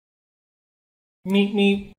Meet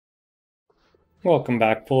me. Welcome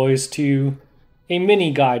back, boys, to a mini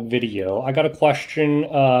guide video. I got a question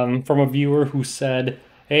from a viewer who said,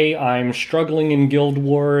 hey, I'm struggling in Guild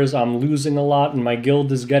Wars, I'm losing a lot, and my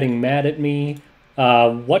guild is getting mad at me.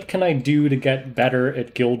 What can I do to get better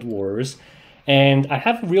at Guild Wars? And I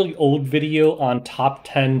have a really old video on top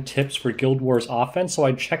 10 tips for Guild Wars offense, so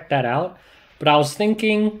I checked that out. But I was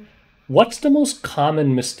thinking, what's the most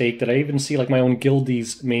common mistake that I even see like my own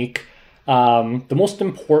guildies make? The most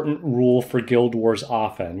important rule for Guild Wars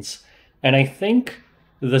offense. And I think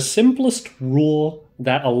the simplest rule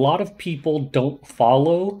that a lot of people don't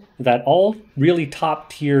follow, that all really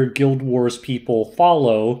top tier Guild Wars people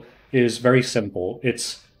follow, is very simple. I'm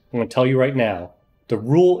going to tell you right now. The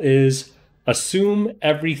rule is assume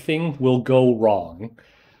everything will go wrong.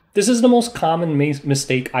 This is the most common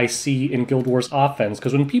mistake I see in Guild Wars offense,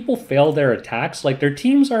 because when people fail their attacks, like their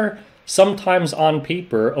teams are sometimes on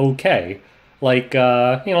paper okay. Like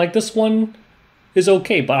like this one is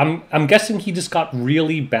okay, but I'm guessing he just got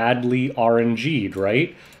really badly RNG'd,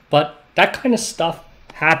 right? But that kind of stuff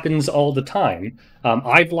happens all the time.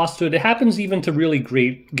 I've lost to it. It happens even to really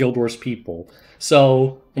great Guild Wars people.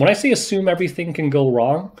 So when I say assume everything can go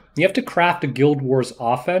wrong, you have to craft a Guild Wars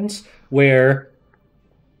offense where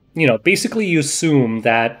basically you assume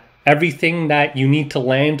that everything that you need to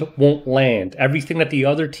land won't land. Everything that the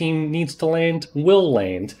other team needs to land will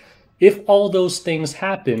land. If all those things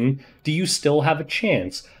happen, do you still have a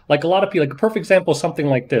chance? Like a lot of people, like a perfect example is something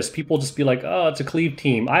like this. People just be like, oh, it's a cleave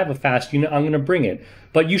team. I have a fast unit. I'm going to bring it.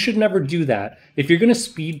 But you should never do that. If you're going to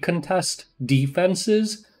speed contest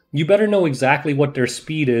defenses, you better know exactly what their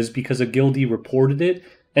speed is because a guildie reported it,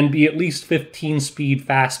 and be at least 15 speed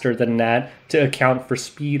faster than that to account for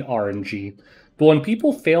speed RNG. But when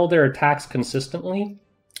people fail their attacks consistently,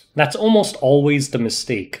 that's almost always the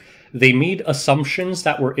mistake. They made assumptions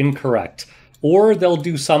that were incorrect. Or they'll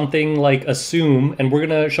do something like assume, and we're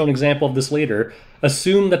going to show an example of this later,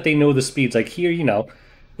 assume that they know the speeds. Like here,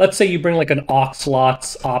 let's say you bring like an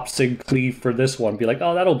Oxlot's Opsig Cleave for this one. Be like,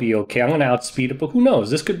 oh, that'll be okay. I'm going to outspeed it, but who knows?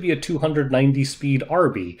 This could be a 290 speed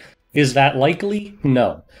RB. Is that likely?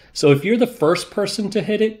 No. So if you're the first person to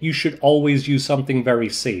hit it, you should always use something very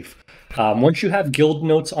safe. Once you have guild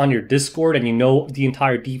notes on your Discord and you know the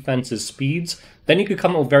entire defense's speeds, then you could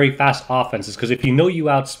come up with very fast offenses, because if you know you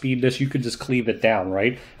outspeed this, you could just cleave it down,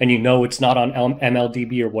 right? And you know it's not on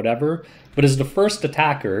MLDB or whatever. But as the first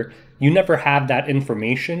attacker, you never have that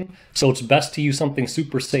information, so it's best to use something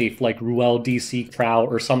super safe like Ruel DC Crow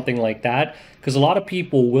or something like that, because a lot of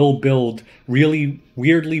people will build really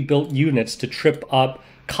weirdly built units to trip up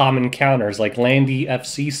common counters like Landy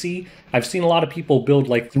FCC. I've seen a lot of people build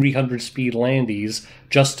like 300 speed Landies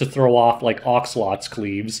just to throw off like Oxlot's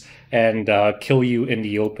cleaves and kill you in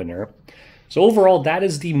the opener. So overall, that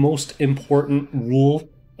is the most important rule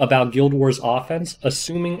about Guild Wars offense,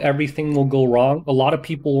 assuming everything will go wrong. A lot of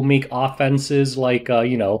people will make offenses like,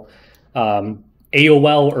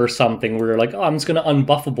 AOL or something, where you're like, oh, I'm just going to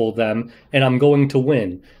unbuffable them and I'm going to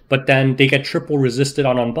win. But then they get triple resisted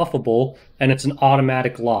on unbuffable and it's an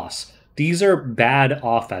automatic loss. These are bad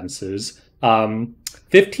offenses.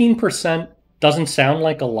 15% doesn't sound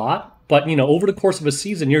like a lot, but over the course of a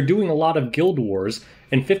season, you're doing a lot of Guild Wars,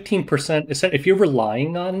 and 15%, if you're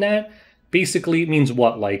relying on that, basically it means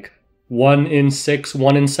what, like 1 in 6,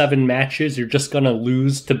 1 in 7 matches, you're just going to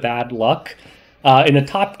lose to bad luck. In a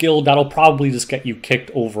top guild, that'll probably just get you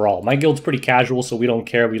kicked overall. My guild's pretty casual, so we don't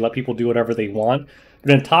care. We let people do whatever they want.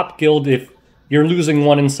 But in a top guild, if you're losing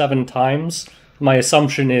 1 in 7 times, my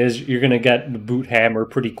assumption is you're going to get the boot hammer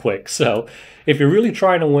pretty quick. So if you're really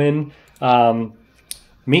trying to win,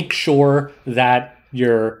 make sure that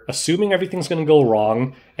you're assuming everything's going to go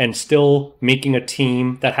wrong and still making a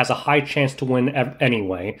team that has a high chance to win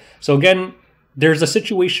anyway. So again, there's a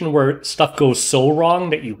situation where stuff goes so wrong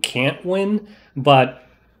that you can't win, but,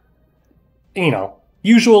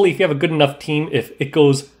 usually if you have a good enough team, if it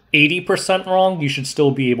goes 80% wrong, you should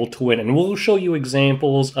still be able to win. And we'll show you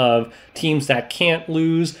examples of teams that can't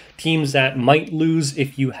lose, teams that might lose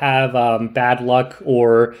if you have bad luck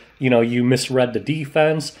or, you misread the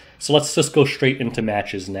defense. So let's just go straight into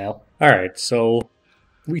matches now. All right, so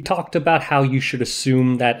we talked about how you should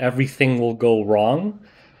assume that everything will go wrong.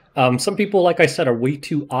 Some people, like I said, are way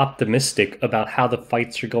too optimistic about how the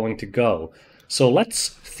fights are going to go. So let's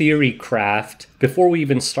theory craft, before we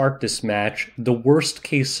even start this match, the worst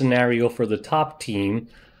case scenario for the top team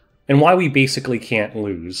and why we basically can't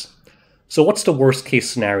lose. So what's the worst case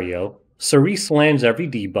scenario? Cerise lands every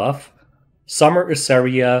debuff, Summer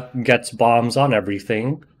Isseria gets bombs on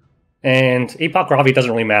everything, and Apoc Ravi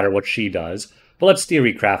doesn't really matter what she does. But let's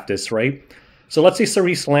theory craft this, right? So let's say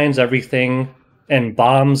Cerise lands everything, and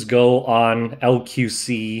bombs go on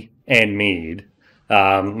LQC and Maid.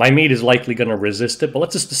 My Maid is likely going to resist it, but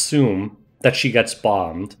let's just assume that she gets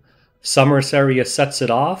bombed. Summer Saria sets it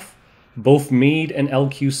off. Both Maid and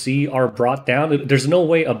LQC are brought down. There's no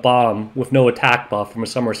way a bomb with no attack buff from a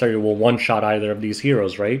Summer Saria will one-shot either of these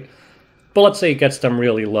heroes, right? But let's say it gets them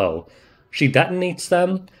really low. She detonates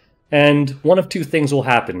them, and one of two things will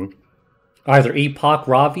happen. Either Apoc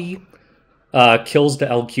Ravi kills the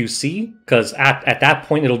LQC, because at that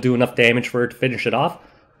point it'll do enough damage for her to finish it off,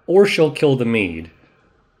 or she'll kill the Maid.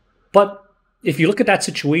 But if you look at that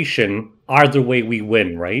situation, either way we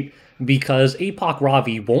win, right? Because Apoc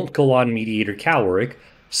Ravi won't go on Mediator Cowric,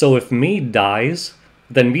 so if Maid dies,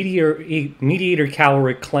 then Mediator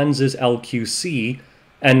Cowric cleanses LQC,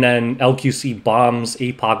 and then LQC bombs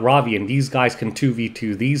Apoc Ravi, and these guys can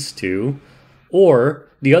 2v2 these two. Or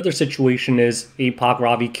the other situation is Apoc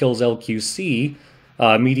Ravi kills LQC,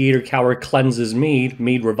 Mediator Cowric cleanses Maid,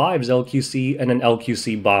 Maid revives LQC, and then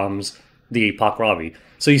LQC bombs the Apoc Ravi.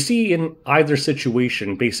 So you see, in either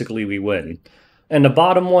situation, basically we win. And the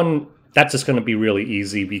bottom one, that's just going to be really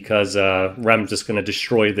easy because Rem's just going to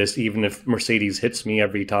destroy this even if Mercedes hits me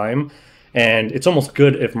every time. And it's almost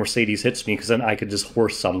good if Mercedes hits me because then I could just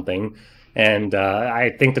horse something. And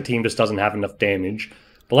I think the team just doesn't have enough damage.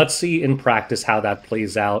 But let's see in practice how that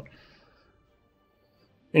plays out.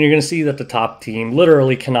 And you're going to see that the top team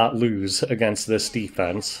literally cannot lose against this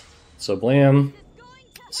defense. So blam,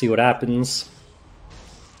 see what happens.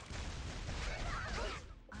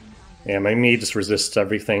 Yeah, my Maid just resists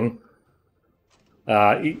everything.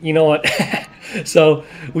 You know what? So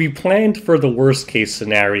we planned for the worst case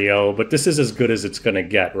scenario, but this is as good as it's going to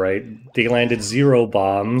get, right? They landed 0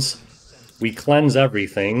 bombs. We cleanse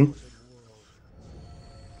everything.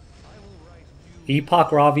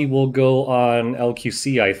 Apoc Ravi will go on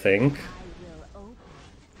LQC, I think.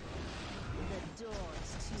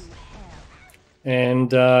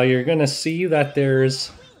 And you're going to see that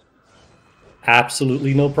there's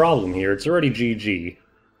absolutely no problem here. It's already GG.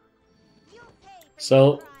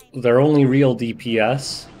 So, their only real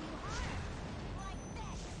DPS.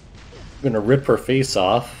 I'm gonna rip her face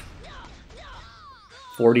off.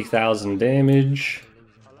 40,000 damage.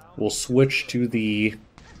 We'll switch to the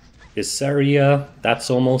Isaria.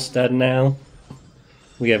 That's almost dead now.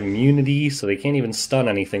 We have immunity, so they can't even stun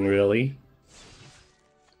anything, really.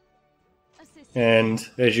 And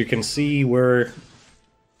as you can see, we're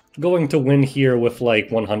going to win here with like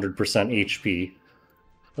 100% HP.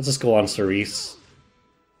 Let's just go on Cerise.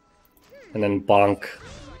 And then bonk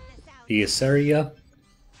the Isaria.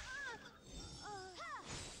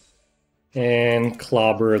 And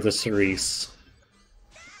clobber the Cerise.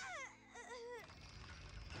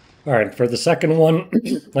 Alright, for the second one,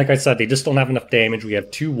 like I said, they just don't have enough damage. We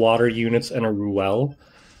have 2 water units and a Ruel.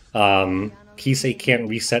 Kisei can't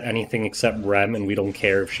reset anything except Rem, and we don't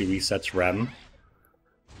care if she resets Rem.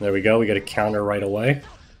 There we go, we get a counter right away.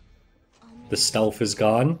 The stealth is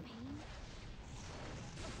gone.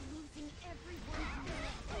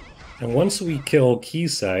 And once we kill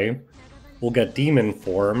Kisei, we'll get Demon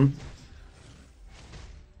Form.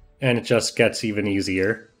 And it just gets even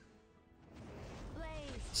easier.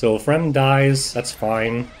 So if Rem dies, that's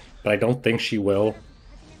fine, but I don't think she will.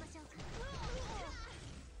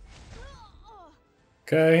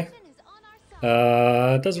 Okay.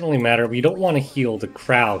 It doesn't really matter. We don't want to heal the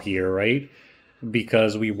Crow here, right?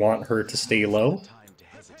 Because we want her to stay low.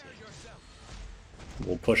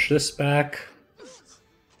 We'll push this back.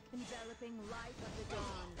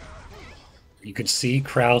 You could see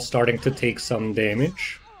Crow starting to take some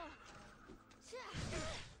damage.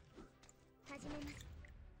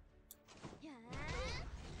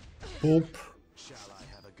 Boop.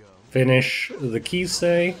 Finish the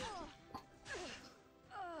Kisei.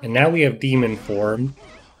 And now we have Demon Form.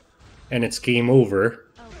 And it's game over.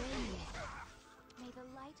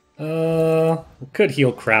 We could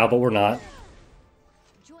heal Crow, but we're not.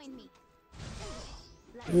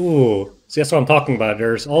 Ooh. See, that's what I'm talking about.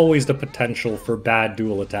 There's always the potential for bad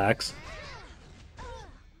dual attacks.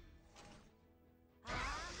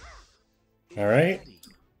 Alright.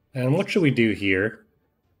 And what should we do here?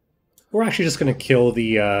 We're actually just going to kill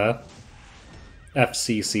the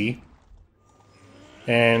FCC.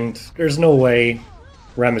 And there's no way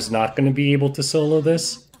Rem is not going to be able to solo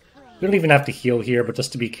this. We don't even have to heal here, but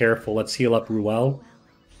just to be careful, let's heal up Ruel.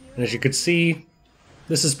 And as you can see,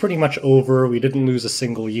 this is pretty much over. We didn't lose a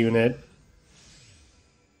single unit.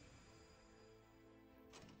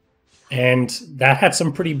 And that had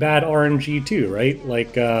some pretty bad RNG too, right?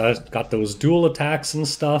 Like, got those dual attacks and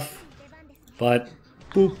stuff. But,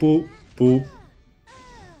 boop, boop, boop.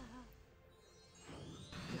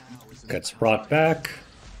 Gets brought back.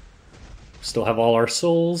 Still have all our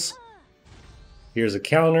souls. Here's a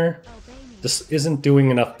counter. This isn't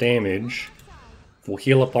doing enough damage. We'll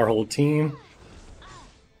heal up our whole team.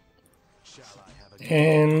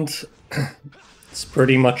 And it's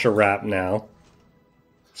pretty much a wrap now.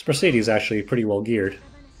 This Mercedes is actually pretty well geared.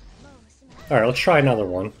 Alright, let's try another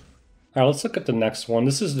one. Alright, let's look at the next one.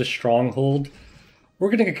 This is the Stronghold.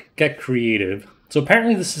 We're gonna get creative. So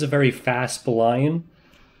apparently this is a very fast Belian.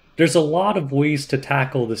 There's a lot of ways to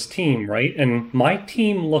tackle this team, right? And my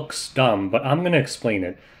team looks dumb, but I'm gonna explain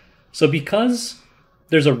it. So because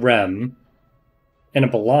there's a Rem and a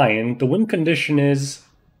Belian, the win condition is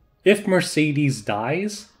if Mercedes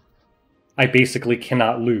dies, I basically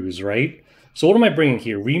cannot lose, right? So what am I bringing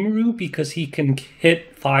here? Rimuru, because he can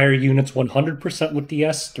hit fire units 100% with the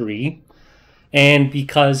S3, and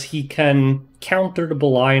because he can counter the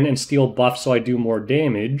Belian and steal buffs so I do more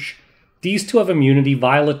damage. These two have immunity,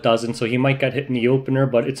 Violet doesn't, so he might get hit in the opener,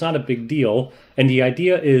 but it's not a big deal. And the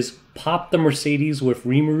idea is pop the Mercedes with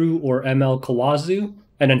Rimuru or ML Kawazu,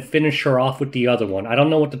 and then finish her off with the other one. I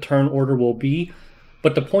don't know what the turn order will be,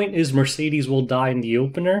 but the point is Mercedes will die in the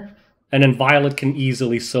opener, and then Violet can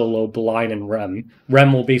easily solo Belian and Rem.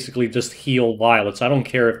 Rem will basically just heal Violet, so I don't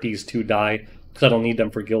care if these two die, because I don't need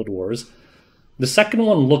them for Guild Wars. The second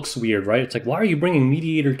one looks weird, right? It's like, why are you bringing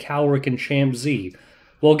Mediator Cowrick and Champ Z?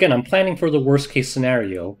 Well, again, I'm planning for the worst case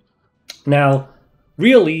scenario. Now,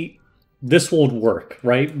 really, this will work,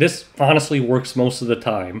 right? This honestly works most of the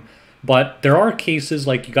time. But there are cases,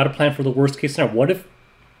 like, you gotta plan for the worst case scenario. What if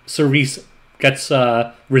Cerise gets,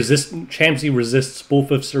 Champ Z resists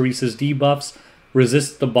both of Cerise's debuffs,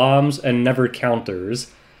 resists the bombs, and never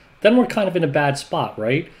counters? Then we're kind of in a bad spot,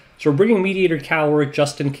 right? So we're bringing Mediator Cowrick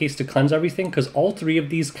just in case to cleanse everything, because all three of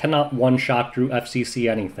these cannot one-shot through FCC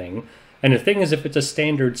anything. And the thing is, if it's a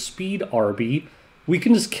standard speed RB, we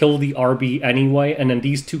can just kill the RB anyway, and then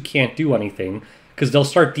these two can't do anything, because they'll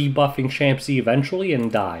start debuffing Champ Z eventually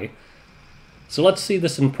and die. So let's see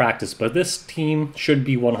this in practice, but this team should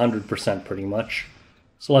be 100% pretty much.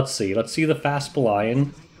 So let's see. Let's see the fast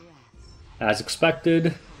Belian. As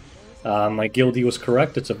expected, my guildie was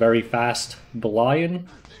correct. It's a very fast Belian.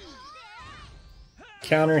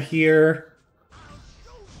 Counter here.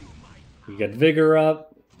 We get Vigor up.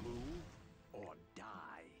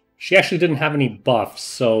 She actually didn't have any buffs,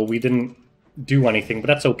 so we didn't do anything, but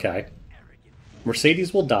that's okay.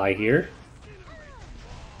 Mercedes will die here.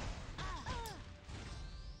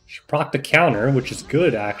 She procced the counter, which is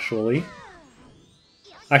good, actually.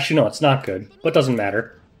 Actually, no, it's not good, but doesn't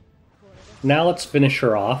matter. Now let's finish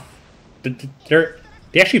her off. They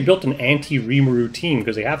actually built an anti-Rimuru team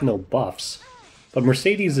because they have no buffs. But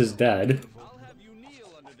Mercedes is dead.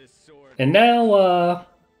 And now,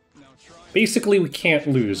 basically we can't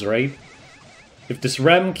lose, right? If this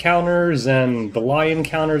Rem counters and Belian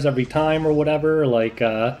counters every time or whatever, like,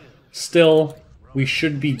 still, we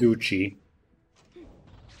should be Gucci.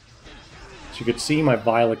 As you can see, my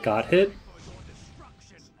Violet got hit.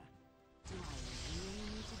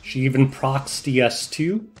 She even procs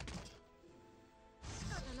DS2.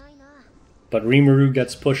 But Rimuru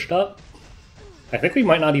gets pushed up. I think we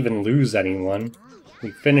might not even lose anyone.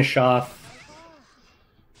 We finish off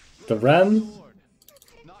the Rem.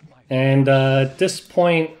 And at this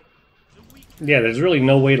point, yeah, there's really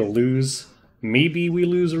no way to lose. Maybe we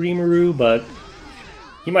lose Rimuru, but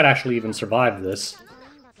he might actually even survive this.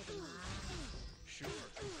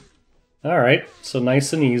 Alright, so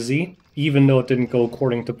nice and easy. Even though it didn't go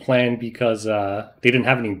according to plan because they didn't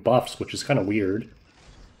have any buffs, which is kind of weird.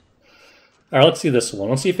 Alright, let's see this one.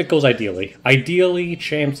 Let's see if it goes ideally. Ideally,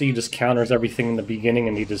 Champ Z just counters everything in the beginning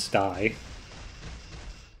and they just die.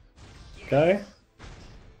 Okay.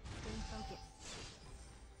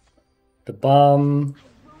 The bomb...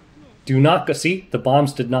 Do not go... See? The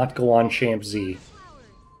bombs did not go on Champ Z.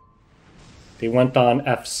 They went on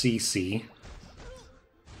FCC.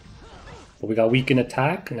 But we got weaken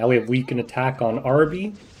attack. Now we have weaken attack on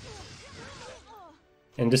Arby.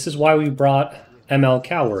 And this is why we brought ML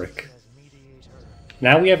Cowrick.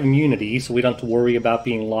 Now we have immunity, so we don't have to worry about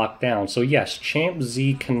being locked down. So yes, Champ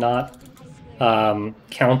Z cannot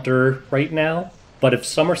counter right now. But if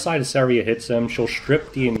Summerside Asaria hits him, she'll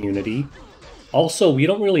strip the immunity. Also, we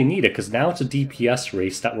don't really need it, because now it's a DPS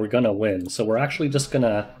race that we're going to win. So we're actually just going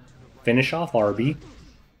to finish off Arby.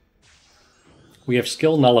 We have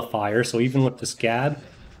skill nullifier, so even with this Gab,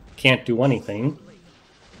 can't do anything.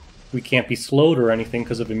 We can't be slowed or anything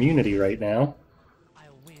because of immunity right now.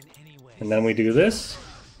 And then we do this.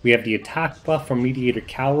 We have the attack buff from Mediator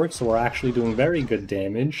Coward, so we're actually doing very good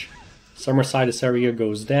damage. Summerside Asaria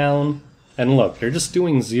goes down. And look, they're just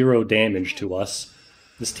doing 0 damage to us.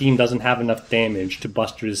 This team doesn't have enough damage to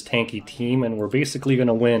Buster's tanky team, and we're basically going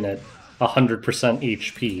to win at 100%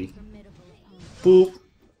 HP. Boop.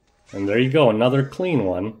 And there you go, another clean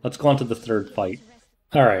one. Let's go on to the third fight.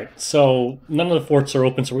 Alright, so none of the forts are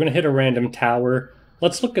open, so we're going to hit a random tower.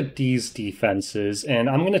 Let's look at these defenses, and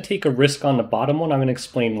I'm going to take a risk on the bottom one. I'm going to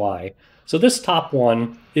explain why. So this top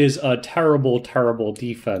one is a terrible, terrible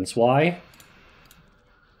defense. Why?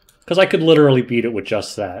 Because I could literally beat it with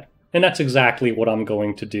just that. And that's exactly what I'm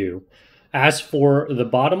going to do. As for the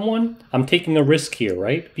bottom one, I'm taking a risk here,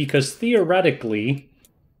 right? Because theoretically,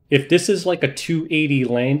 if this is like a 280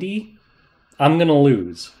 landy, I'm going to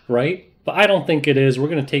lose, right? But I don't think it is. We're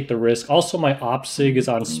going to take the risk. Also, my Opsig is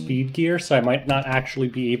on speed gear, so I might not actually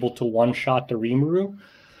be able to one-shot the Rimuru.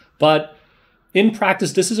 But in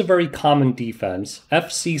practice, this is a very common defense.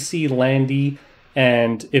 FCC landy,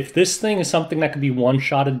 and if this thing is something that can be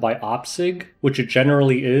one-shotted by Opsig, which it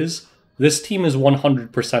generally is, this team is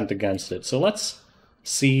 100% against it. So let's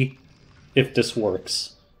see if this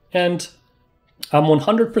works. And I'm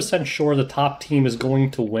 100% sure the top team is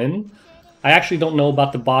going to win. I actually don't know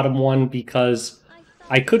about the bottom one because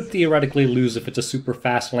I could theoretically lose if it's a super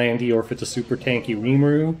fast landy or if it's a super tanky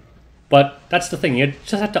Rimuru. But that's the thing, you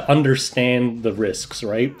just have to understand the risks,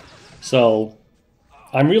 right? So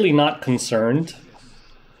I'm really not concerned,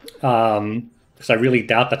 because I really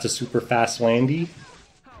doubt that's a super fast landy.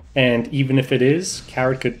 And even if it is,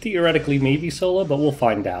 Carrot could theoretically maybe solo, but we'll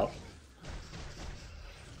find out.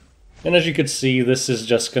 And as you can see, this is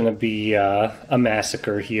just going to be a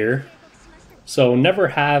massacre here. So never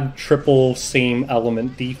have triple same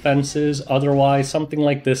element defenses, otherwise something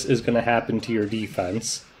like this is going to happen to your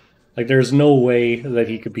defense. Like, there's no way that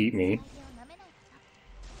he could beat me.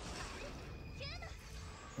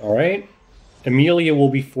 Alright. Amelia will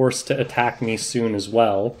be forced to attack me soon as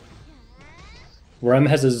well. Rem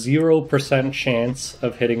has a 0% chance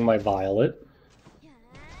of hitting my Violet,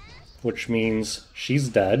 which means she's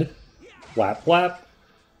dead. Whap whap.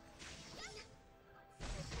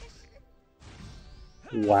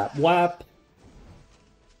 Whap whap.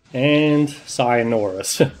 And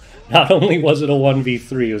Sayanora's. Not only was it a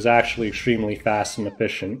 1v3, it was actually extremely fast and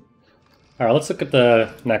efficient. Alright, let's look at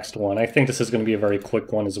the next one. I think this is going to be a very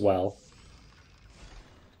quick one as well.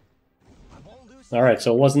 Alright,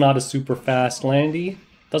 so it was not a super fast landy.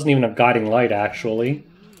 Doesn't even have guiding light, actually.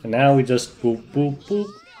 And now we just boop, boop, boop.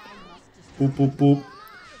 Boop, boop, boop.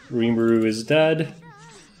 Rimuru is dead.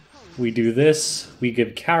 We do this. We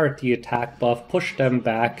give Carrot the attack buff, push them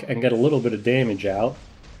back, and get a little bit of damage out.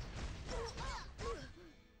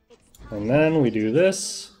 And then we do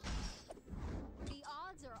this.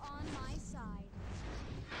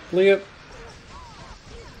 Bleep.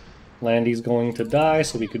 Landy's going to die,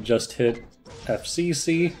 so we could just hit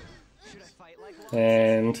FCC.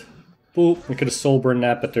 And boop, we could have soul burned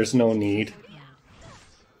that, but there's no need.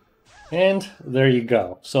 And there you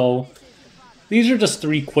go. So these are just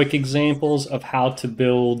 3 quick examples of how to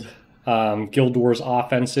build Guild Wars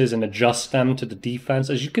offenses and adjust them to the defense.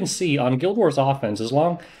 As you can see, on Guild Wars offense, as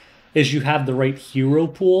long as you have the right hero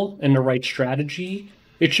pool and the right strategy,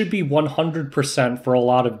 it should be 100% for a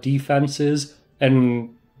lot of defenses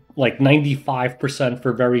and like 95%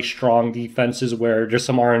 for very strong defenses where there's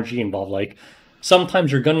some RNG involved. Like,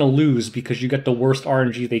 sometimes you're going to lose because you get the worst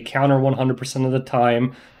RNG, they counter 100% of the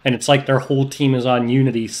time, and it's like their whole team is on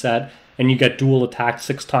Unity set, and you get dual attacked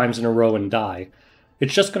 6 times in a row and die.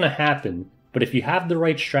 It's just going to happen. But if you have the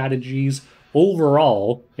right strategies,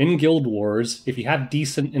 overall, in Guild Wars, if you have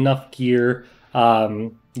decent enough gear,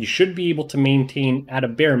 you should be able to maintain, at a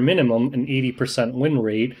bare minimum, an 80% win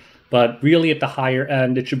rate. But really, at the higher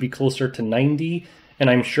end, it should be closer to 90. And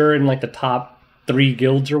I'm sure in like the top 3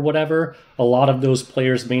 guilds or whatever, a lot of those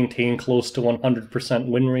players maintain close to 100%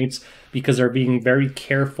 win rates because they're being very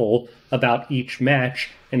careful about each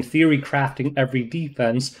match and theory crafting every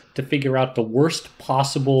defense to figure out the worst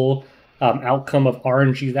possible outcome of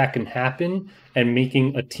RNG that can happen and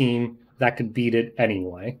making a team that could beat it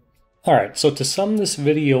anyway. Alright, so to sum this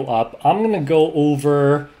video up, I'm going to go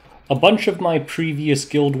over a bunch of my previous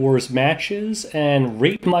Guild Wars matches and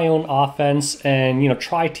rate my own offense and,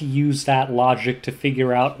 try to use that logic to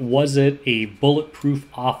figure out, was it a bulletproof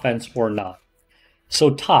offense or not.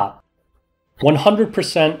 So top,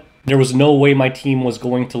 100%, there was no way my team was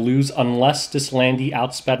going to lose unless this landy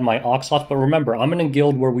outsped my Oxlots. But remember, I'm in a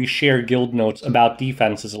guild where we share guild notes about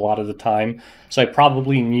defenses a lot of the time, so I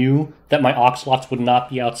probably knew that my Oxlots would not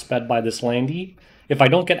be outsped by this landy. If I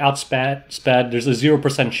don't get outsped, there's a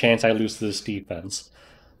 0% chance I lose to this defense.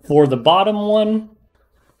 For the bottom one,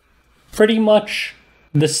 pretty much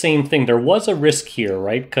the same thing. There was a risk here,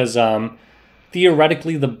 right? Because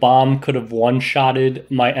theoretically the bomb could have one-shotted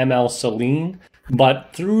my ML Celine, but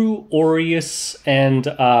through Aureus and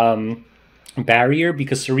barrier,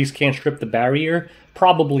 because Cerise can't strip the barrier,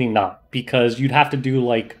 probably not, because you'd have to do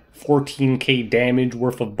like 14k damage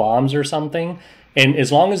worth of bombs or something. And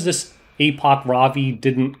as long as this APOC Ravi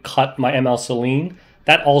didn't cut my ML Celine,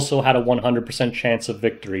 that also had a 100% chance of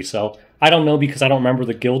victory. So I don't know because I don't remember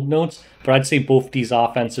the guild notes, but I'd say both these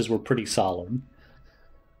offenses were pretty solid.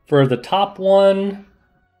 For the top one,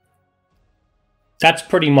 that's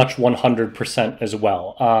pretty much 100% as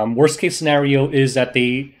well. Worst case scenario is that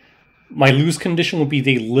my lose condition would be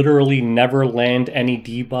they literally never land any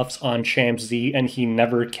debuffs on Champ Z and he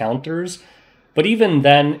never counters. But even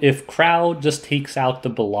then, if Crowd just takes out the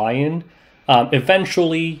Belian,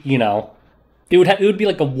 eventually, you know, it would be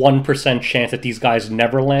like a 1% chance that these guys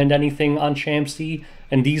never land anything on Champ Z,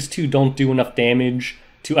 and these two don't do enough damage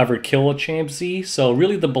to ever kill a Champ Z. So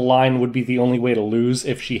really the Belian would be the only way to lose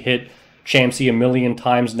if she hit Champ Z a million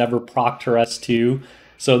times, never procced her S2.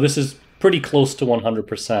 So this is pretty close to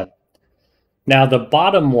 100%. Now the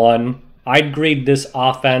bottom one, I'd grade this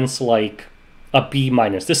offense like a B-.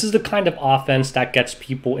 This is the kind of offense that gets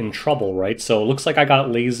people in trouble, right? So it looks like I got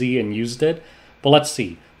lazy and used it. But let's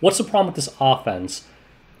see. What's the problem with this offense?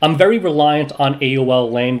 I'm very reliant on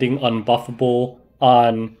AOL landing unbuffable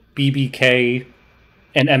on BBK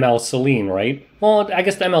and ML Celine, right? Well, I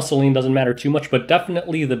guess the ML Celine doesn't matter too much, but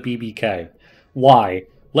definitely the BBK. Why?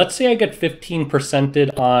 Let's say I get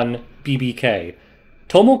 15%ed on BBK.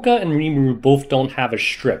 Tomoka and Rimuru both don't have a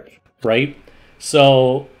strip, right?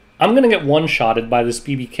 So I'm going to get one-shotted by this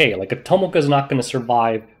BBK. Like, a Tomoka is not going to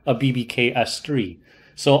survive a BBK S3.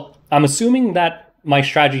 So I'm assuming that my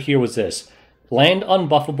strategy here was this. Land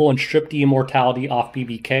unbuffable and strip the immortality off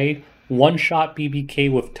BBK, one-shot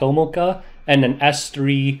BBK with Tomoka, and then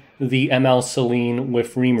S3 the ML Celine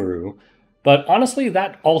with Rimuru. But honestly,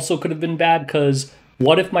 that also could have been bad, because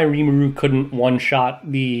what if my Rimuru couldn't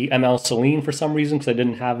one-shot the ML Celine for some reason because I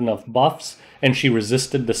didn't have enough buffs, and she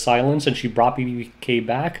resisted the silence and she brought BBK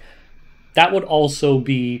back? That would also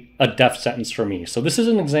be a death sentence for me. So this is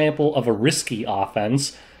an example of a risky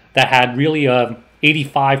offense that had really a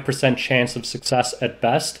 85% chance of success at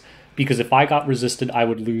best, because if I got resisted, I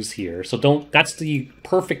would lose here. So that's the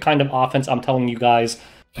perfect kind of offense I'm telling you guys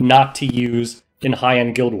not to use in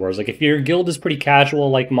high-end guild wars. Like, if your guild is pretty casual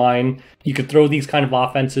like mine, you could throw these kind of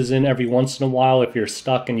offenses in every once in a while if you're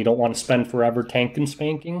stuck and you don't want to spend forever tank and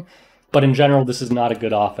spanking. But in general, this is not a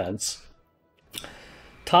good offense.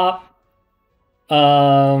 Top.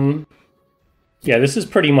 Yeah, this is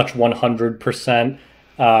pretty much 100%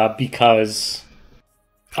 because,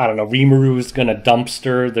 I don't know, Rimuru is going to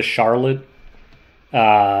dumpster the Charlotte,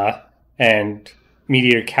 and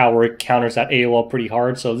Meteor Coward counters that AOL pretty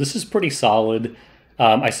hard, so this is pretty solid.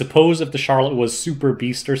 I suppose if the Charlotte was Super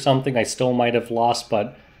Beast or something, I still might have lost,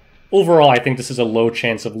 but overall I think this is a low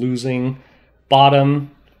chance of losing.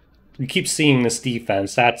 Bottom, we keep seeing this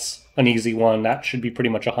defense. That's an easy one. That should be pretty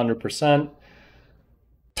much 100%.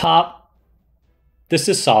 Top, this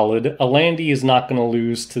is solid. Alandi is not going to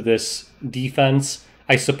lose to this defense.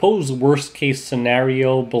 I suppose worst case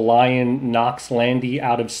scenario, Belian knocks Landy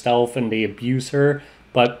out of stealth and they abuse her,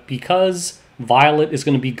 but because Violet is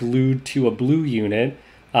going to be glued to a blue unit,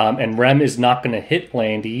 and Rem is not going to hit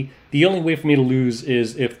Landy, the only way for me to lose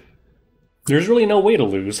is if there's really no way to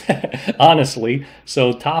lose, honestly.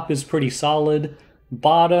 So top is pretty solid.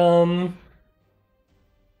 Bottom,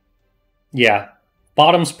 yeah,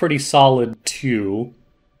 bottom's pretty solid too.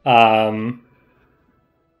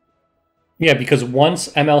 Yeah, because once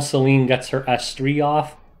ML Celine gets her S3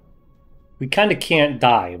 off, we kind of can't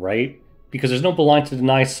die, right? Because there's no Belian to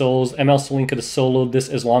deny souls. ML Celine could have soloed this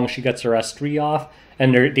as long as she gets her S3 off,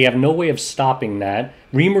 and they have no way of stopping that.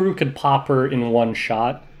 Rimuru could pop her in one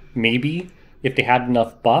shot, maybe, if they had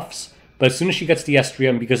enough buffs. But as soon as she gets the S3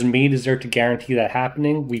 on, because Maid is there to guarantee that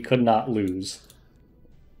happening, we could not lose.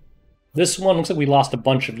 This one looks like we lost a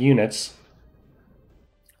bunch of units.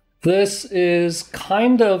 This is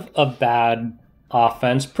kind of a bad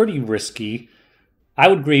offense, pretty risky. I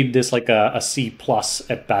would grade this like a C+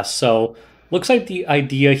 at best. So looks like the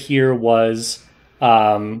idea here was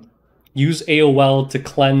use AOL to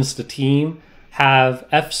cleanse the team, have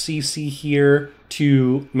FCC here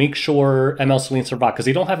to make sure ML Celine survive, because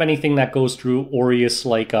they don't have anything that goes through Aureus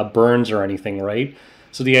like burns or anything, right?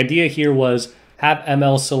 So the idea here was have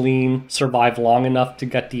ML Celine survive long enough to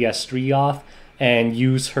get the S3 off, and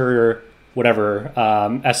use her, whatever,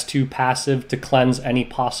 S2 passive to cleanse any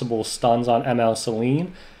possible stuns on ML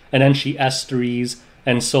Celine. And then she S3s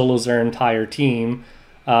and solos their entire team.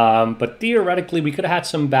 But theoretically, we could have had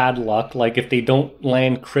some bad luck, like if they don't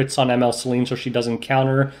land crits on ML Celine so she doesn't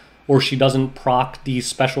counter, or she doesn't proc the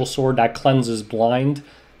special sword that cleanses blind.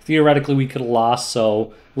 Theoretically, we could have lost,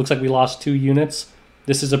 so looks like we lost 2 units.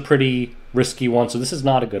 This is a pretty risky one, so this is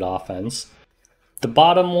not a good offense. The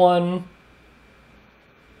bottom one,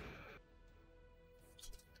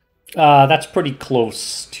 that's pretty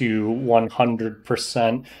close to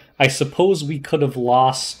 100%. I suppose we could have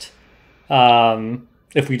lost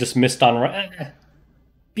if we just missed on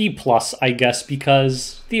B plus, I guess,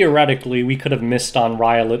 because theoretically we could have missed on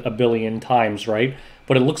Riolet a billion times, right?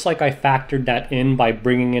 But it looks like I factored that in by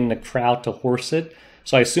bringing in the crowd to horse it.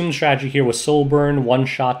 So I assume the strategy here was Soul Burn,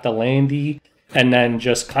 one-shot the Landy, and then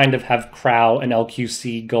just kind of have Crow and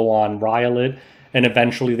LQC go on Riolet, and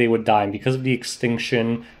eventually they would die. And because of the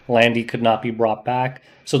extinction, Landy could not be brought back,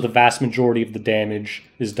 so the vast majority of the damage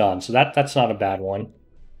is done. So that's not a bad one.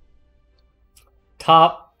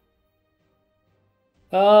 Top.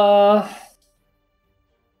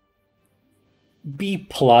 B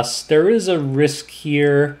plus. There is a risk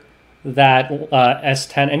here that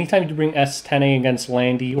S10, anytime you bring S10A against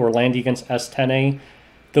Landy or Landy against S10A,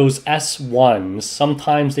 those S1s,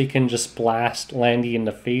 sometimes they can just blast Landy in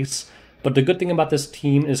the face. But the good thing about this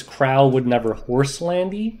team is Crow would never horse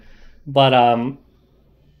Landy. But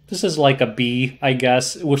this is like a B, I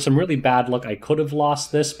guess. With some really bad luck, I could have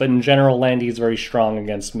lost this, but in general, Landy is very strong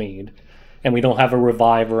against Maid. And we don't have a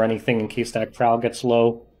revive or anything in case that Crow gets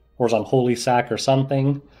low or is on Holy Sack or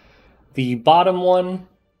something. The bottom one,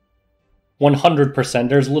 100%.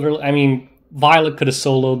 There's literally, I mean, Violet could have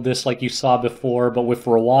soloed this like you saw before, but with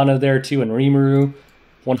Rowana there too and Rimuru,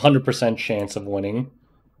 100% chance of winning.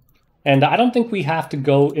 And I don't think we have to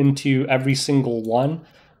go into every single one,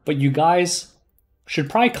 but you guys should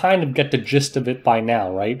probably kind of get the gist of it by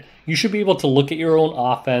now, right? You should be able to look at your own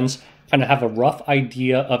offense, kind of have a rough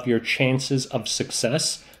idea of your chances of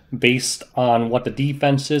success based on what the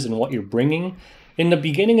defense is and what you're bringing. In the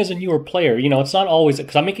beginning as a newer player, you know, it's not always,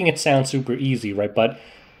 because I'm making it sound super easy, right? But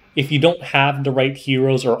if you don't have the right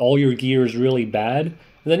heroes or all your gear is really bad,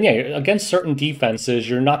 then yeah, against certain defenses,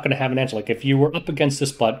 you're not going to have an answer. Like if you were up against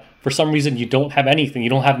this, but for some reason you don't have anything, you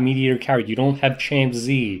don't have Mediator Carry, you don't have Champ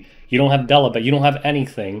Z, you don't have Delabet, you don't have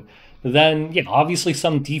anything, then yeah, obviously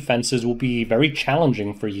some defenses will be very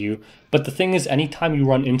challenging for you. But the thing is, anytime you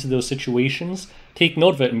run into those situations, take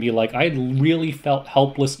note of it and be like, I really felt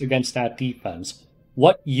helpless against that defense.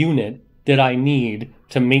 What unit did I need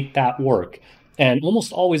to make that work? And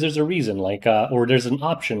almost always there's a reason, like, or there's an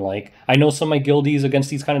option. Like, I know some of my guildies against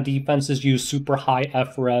these kind of defenses use super high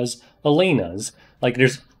F-res Elenas. Like,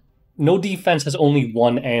 there's no defense has only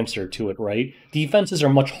one answer to it, right? Defenses are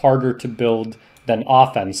much harder to build than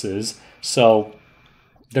offenses. So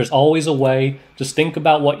there's always a way. Just think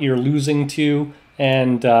about what you're losing to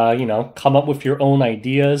and, you know, come up with your own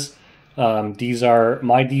ideas. These are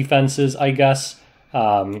my defenses, I guess.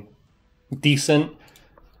 Decent,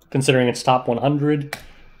 considering it's top 100.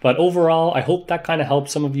 But overall, I hope that kind of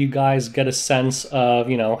helps some of you guys get a sense of,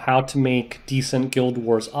 you know, how to make decent Guild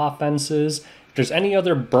Wars offenses. If there's any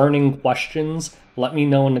other burning questions, let me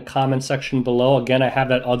know in the comment section below. Again, I have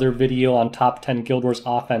that other video on top 10 Guild Wars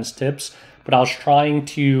offense tips, but I was trying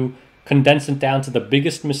to condense it down to the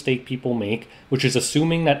biggest mistake people make, which is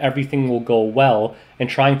assuming that everything will go well, and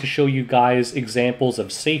trying to show you guys examples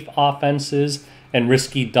of safe offenses and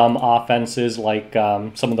risky, dumb offenses like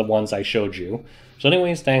some of the ones I showed you. So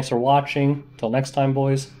anyways, thanks for watching. Till next time,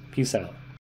 boys. Peace out.